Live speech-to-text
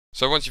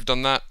So once you've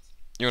done that,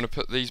 you want to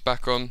put these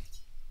back on,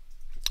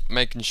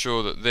 making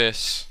sure that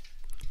this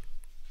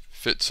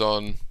fits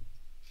on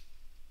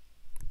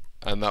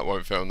and that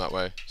won't fit on that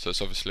way. So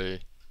it's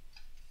obviously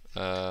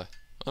oh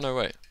no,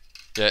 wait,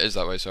 yeah, it is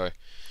that way, sorry.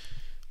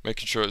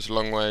 Making sure it's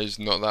long ways,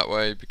 not that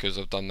way, because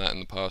I've done that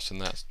in the past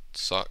and that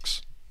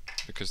sucks,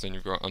 because then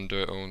you've got to undo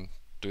it all and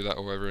do that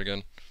all over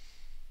again.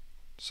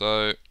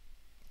 So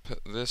put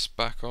this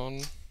back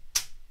on,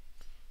 so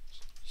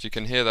you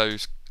can hear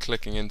those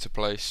clicking into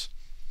place,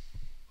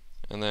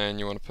 and then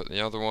you want to put the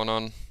other one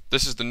on.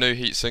 This is the new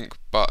heatsink,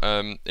 but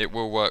it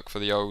will work for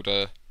the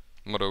older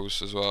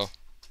models as well.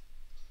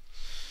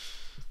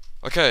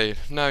 Okay,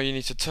 now you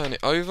need to turn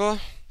it over,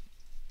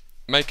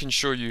 making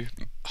sure you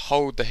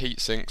hold the heat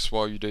sinks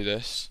while you do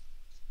this.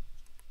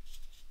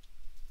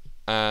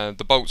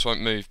 The bolts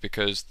won't move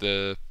because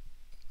the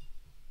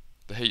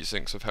heat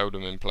sinks have held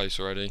them in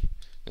place already.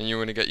 Then you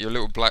want to get your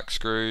little black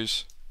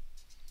screws,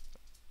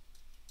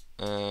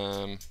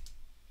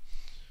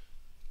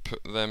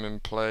 put them in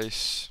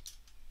place.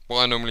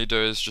 What I normally do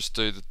is just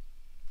do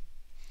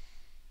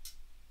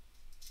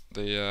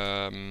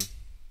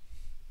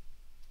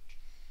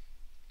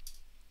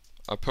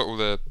I put all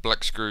the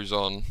black screws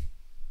on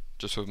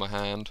just with my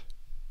hand,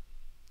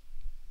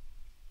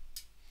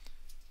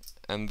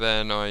 and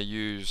then I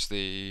use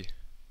the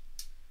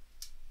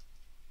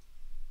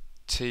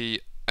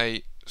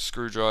T8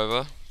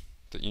 screwdriver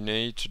that you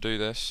need to do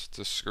this,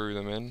 to screw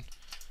them in.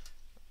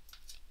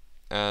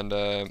 And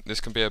this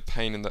can be a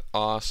pain in the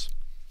arse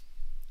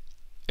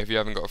if you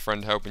haven't got a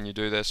friend helping you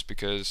do this,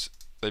 because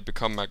they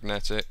become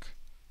magnetic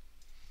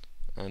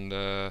and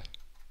they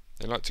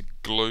like to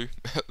glue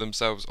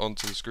themselves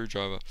onto the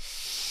screwdriver,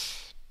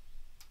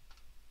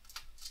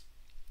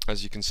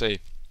 as you can see.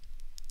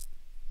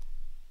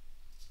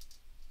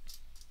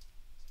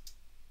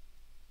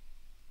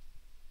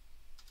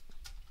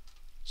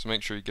 So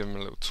make sure you give them a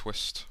little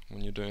twist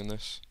when you're doing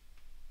this.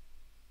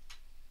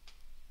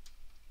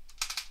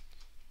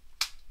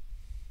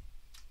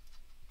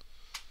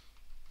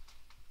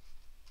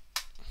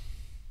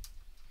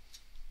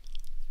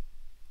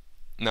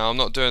 Now I'm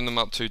not doing them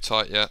up too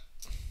tight yet.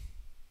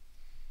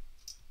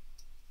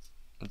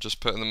 I'm just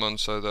putting them on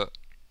so that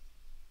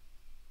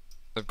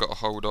they've got a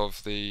hold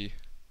of the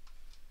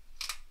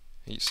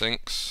heat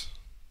sinks.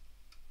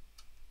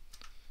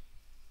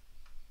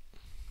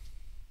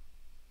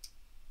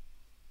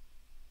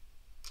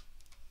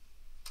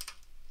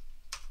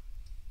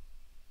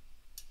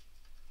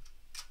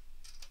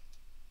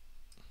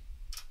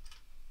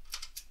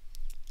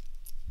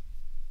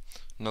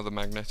 Another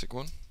magnetic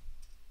one.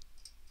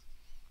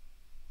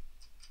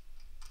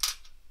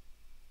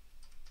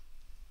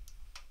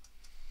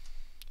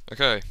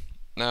 Okay,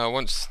 now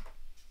once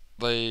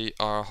they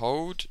are a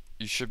hold,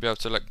 you should be able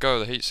to let go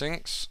of the heat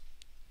sinks,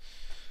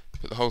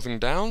 put the whole thing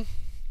down,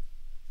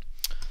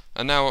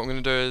 and now what I'm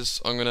going to do is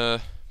I'm going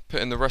to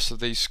put in the rest of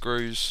these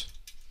screws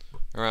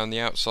around the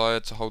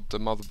outside to hold the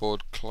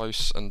motherboard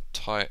close and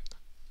tight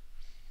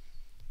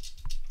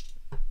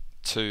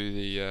to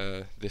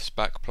the this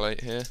back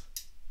plate here.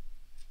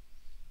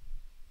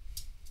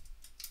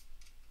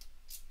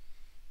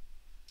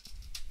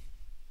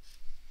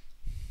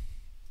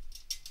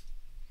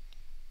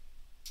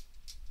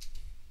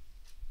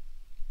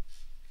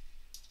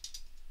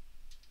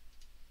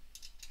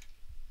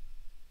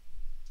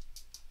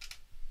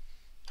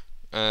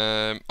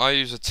 I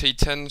use a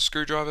T10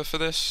 screwdriver for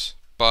this,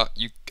 but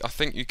I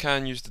think you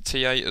can use the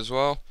T8 as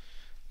well,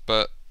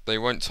 but they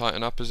won't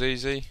tighten up as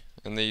easy.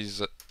 And this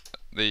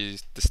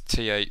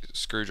T8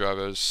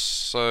 screwdriver is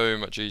so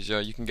much easier.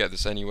 You can get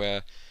this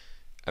anywhere.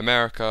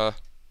 America,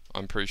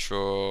 I'm pretty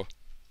sure,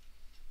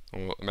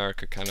 or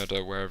America,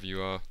 Canada, wherever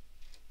you are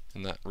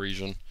in that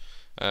region.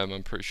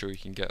 I'm pretty sure you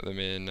can get them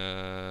in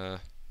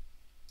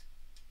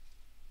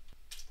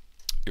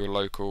your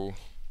local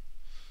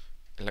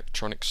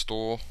electronic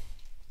store.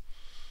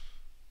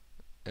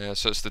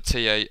 So it's the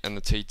T8 and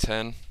the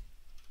T10.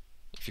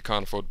 If you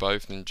can't afford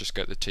both, then just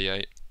get the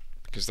T8,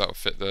 because that will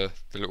fit the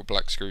little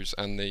black screws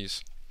and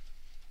these.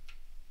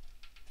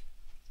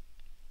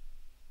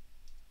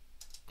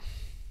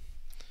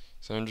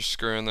 So I'm just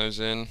screwing those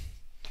in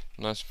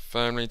nice and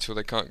firmly till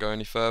they can't go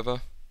any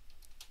further.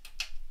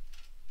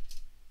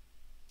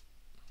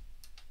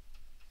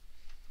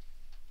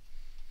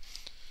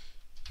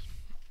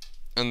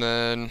 And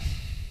then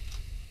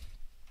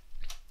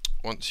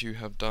once you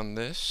have done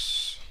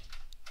this,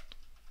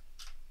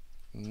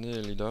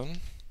 nearly done,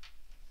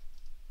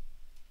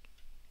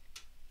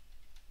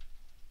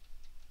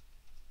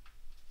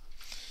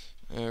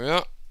 there we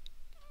are,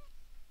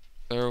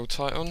 they're all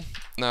tight on.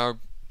 Now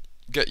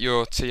get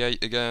your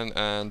T8 again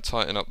and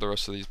tighten up the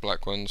rest of these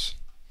black ones.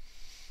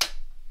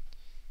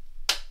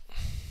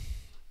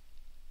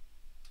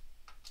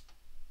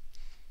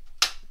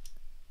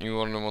 You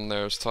want them on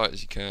there as tight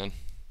as you can.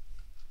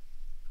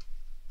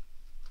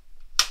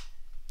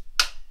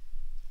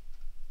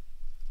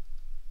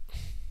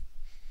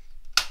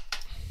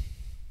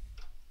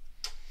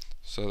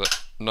 So that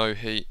no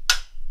heat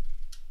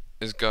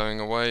is going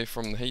away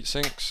from the heat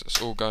sinks.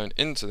 It's all going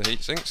into the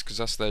heat sinks because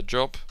that's their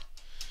job,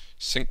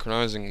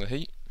 synchronizing the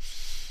heat.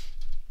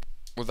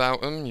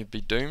 Without them, you'd be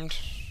doomed,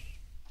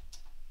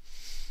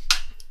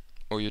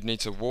 or you'd need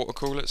to water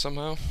cool it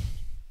somehow,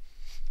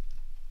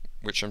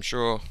 which I'm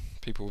sure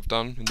people have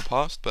done in the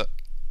past, but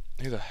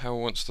who the hell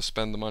wants to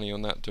spend the money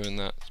on that, doing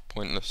that? It's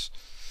pointless.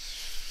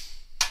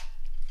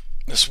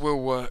 This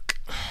will work,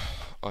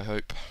 I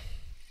hope.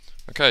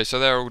 Okay, so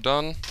they're all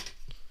done.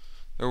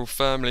 They're all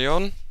firmly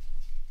on.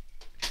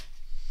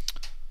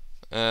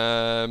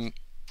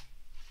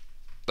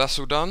 That's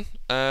all done.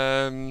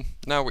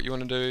 Now what you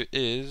want to do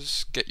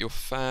is get your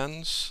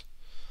fans.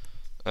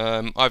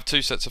 I have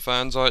two sets of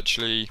fans.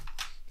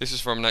 This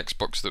is from an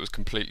Xbox that was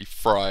completely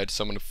fried.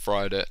 Someone had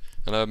fried it,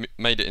 and I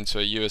made it into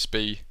a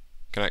USB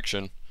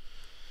connection.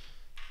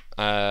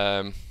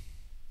 And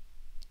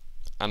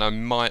I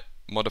might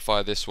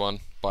modify this one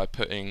by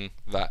putting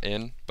that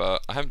in,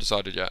 but I haven't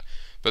decided yet.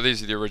 But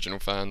these are the original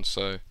fans,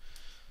 so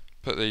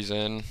put these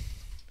in.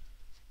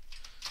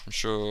 I'm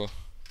sure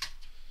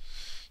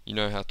you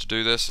know how to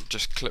do this.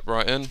 Just clip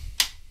right in.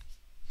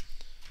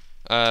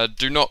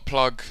 Do not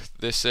plug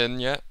this in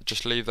yet,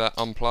 just leave that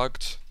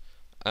unplugged.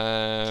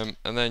 And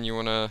then you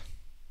want to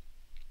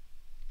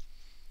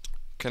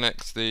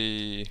connect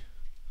the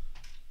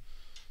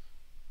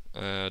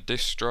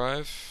disk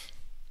drive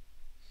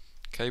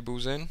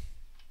cables in,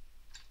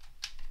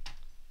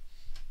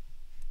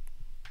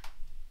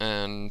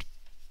 and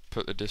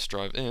put the disk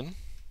drive in.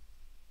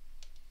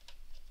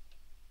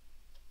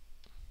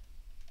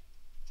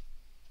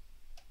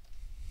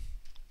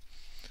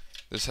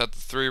 This had the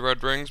 3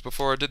 red rings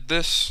before I did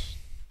this.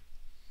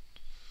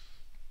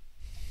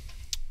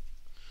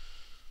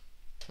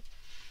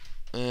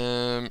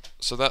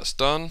 So that's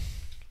done.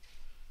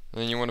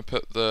 And then you want to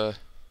put the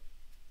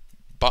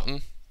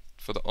button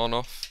for the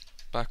on-off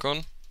back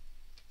on,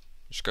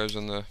 which goes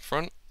on the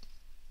front,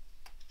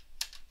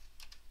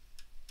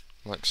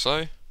 like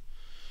so.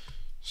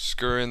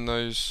 Screw in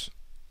those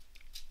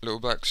little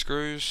black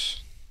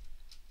screws.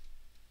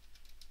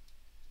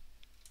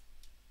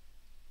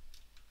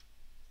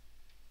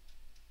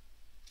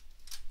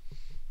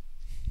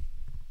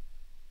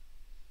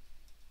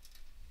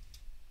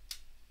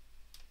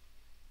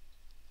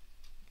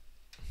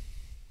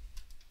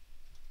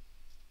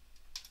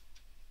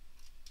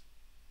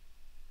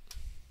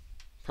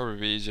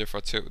 Probably be easier if I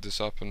tilted this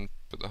up and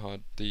put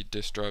the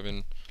disk drive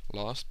in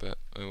last, but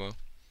oh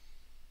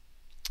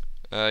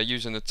well.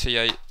 Using the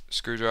T8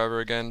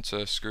 screwdriver again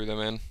to screw them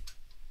in.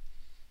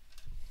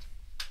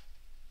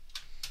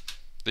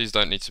 These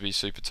don't need to be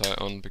super tight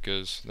on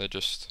because they're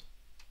just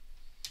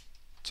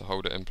to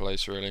hold it in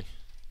place really.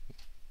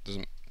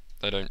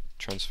 They don't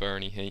transfer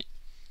any heat.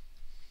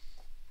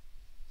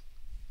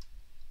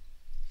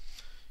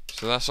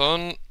 So that's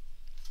on.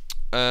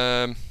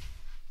 And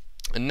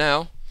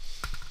now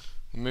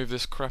move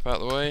this crap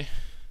out of the way.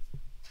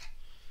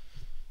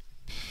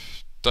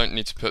 Don't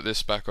need to put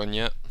this back on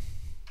yet.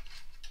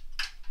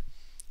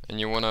 And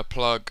you want to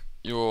plug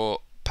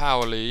your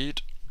power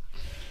lead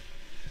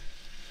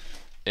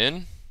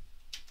in.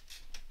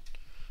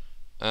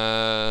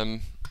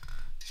 And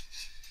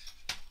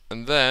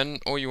then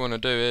all you want to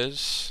do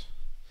is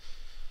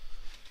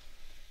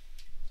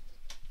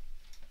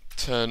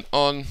turn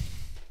on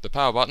the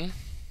power button.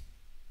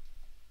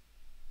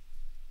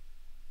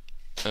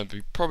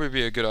 It'd probably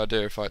be a good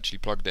idea if I actually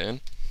plugged it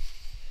in.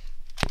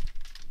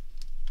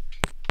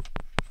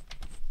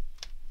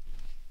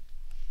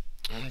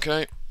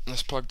 Okay,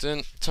 that's plugged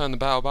in. Turn the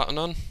power button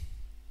on.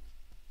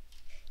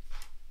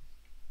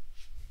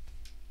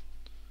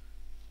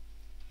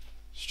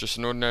 It's just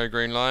an ordinary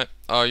green light.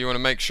 Oh, you want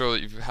to make sure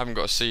that you haven't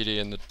got a CD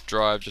in the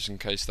drive, just in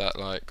case that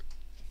like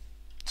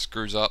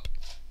screws up.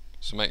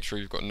 So make sure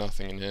you've got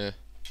nothing in here.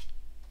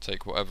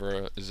 Take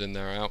whatever is in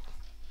there out.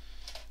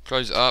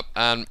 Close it up,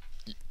 and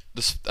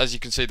as you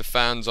can see, the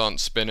fans aren't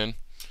spinning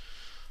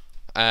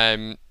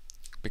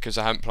because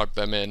I haven't plugged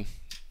them in.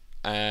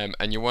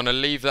 And you want to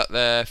leave that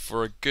there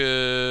for a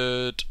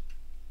good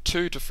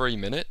 2 to 3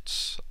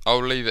 minutes.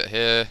 I'll leave it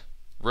here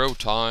real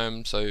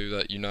time so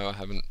that you know I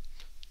haven't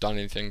done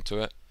anything to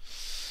it.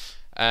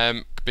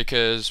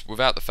 Because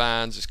without the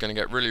fans it's going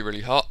to get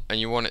really hot, and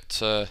you want it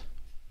to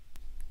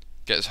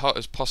get as hot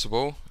as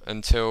possible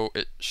until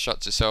it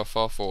shuts itself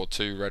off, or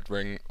 2 red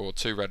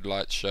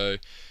lights show.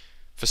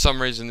 For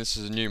some reason this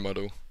is a new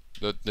model,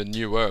 the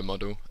newer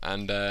model,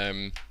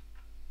 and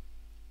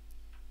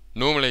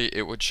normally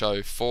it would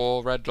show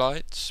 4 red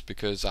lights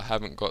because I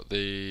haven't got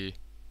the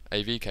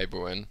AV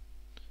cable in,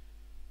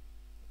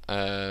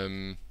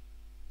 and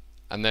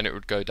then it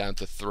would go down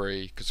to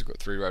 3 because I've got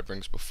 3 red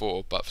rings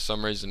before. But for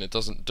some reason it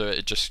doesn't do it.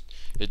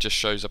 It just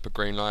shows up a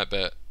green light,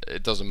 but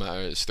it doesn't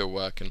matter. It's still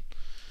working.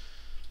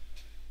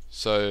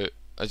 So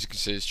as you can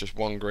see, it's just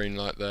 1 green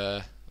light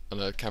there, and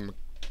the camera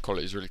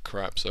quality is really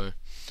crap. So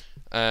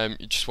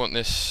you just want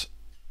this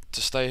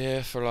to stay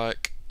here for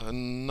like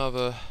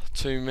another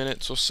 2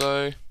 minutes or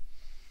so.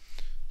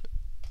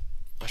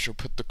 I shall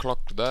put the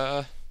clock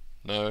there.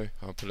 No,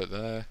 I'll put it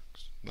there.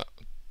 No.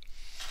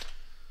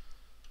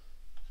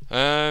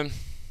 In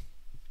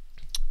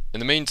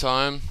the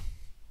meantime,